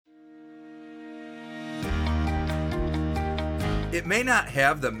It may not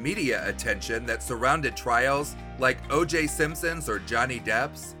have the media attention that surrounded trials like O.J. Simpson's or Johnny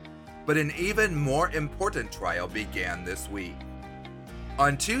Depp's, but an even more important trial began this week.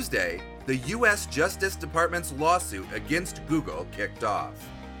 On Tuesday, the U.S. Justice Department's lawsuit against Google kicked off,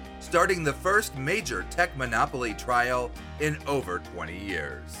 starting the first major tech monopoly trial in over 20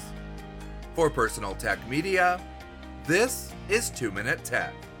 years. For Personal Tech Media, this is 2 Minute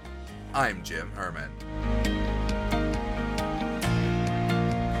Tech. I'm Jim Herman.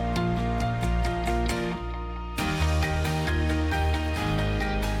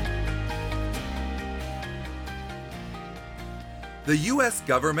 The U.S.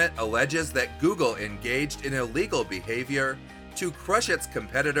 government alleges that Google engaged in illegal behavior to crush its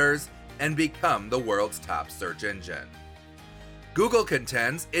competitors and become the world's top search engine. Google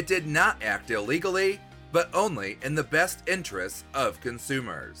contends it did not act illegally, but only in the best interests of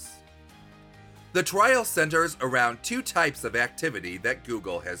consumers. The trial centers around two types of activity that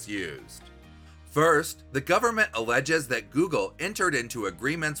Google has used. First, the government alleges that Google entered into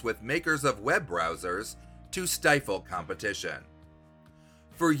agreements with makers of web browsers to stifle competition.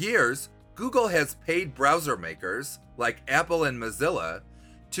 For years, Google has paid browser makers, like Apple and Mozilla,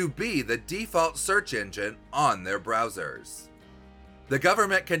 to be the default search engine on their browsers. The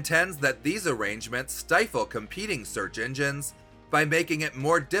government contends that these arrangements stifle competing search engines by making it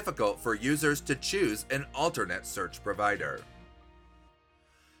more difficult for users to choose an alternate search provider.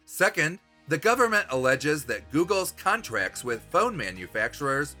 Second, the government alleges that Google's contracts with phone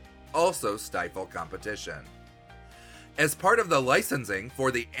manufacturers also stifle competition. As part of the licensing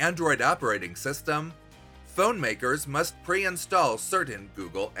for the Android operating system, phone makers must pre-install certain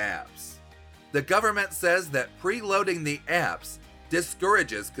Google apps. The government says that preloading the apps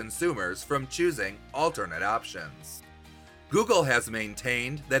discourages consumers from choosing alternate options. Google has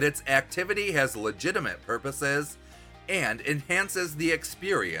maintained that its activity has legitimate purposes and enhances the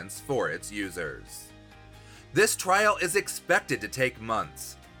experience for its users. This trial is expected to take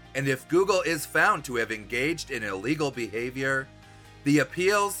months. And if Google is found to have engaged in illegal behavior, the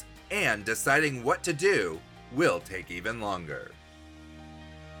appeals and deciding what to do will take even longer.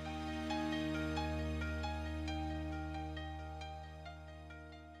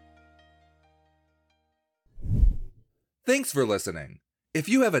 Thanks for listening. If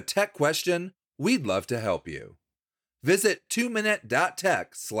you have a tech question, we'd love to help you. Visit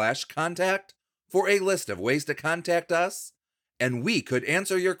 2minute.tech/contact for a list of ways to contact us, and we could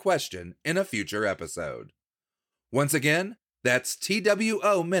answer your question in a future episode. Once again, that's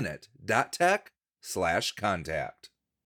TWOminute.tech/contact.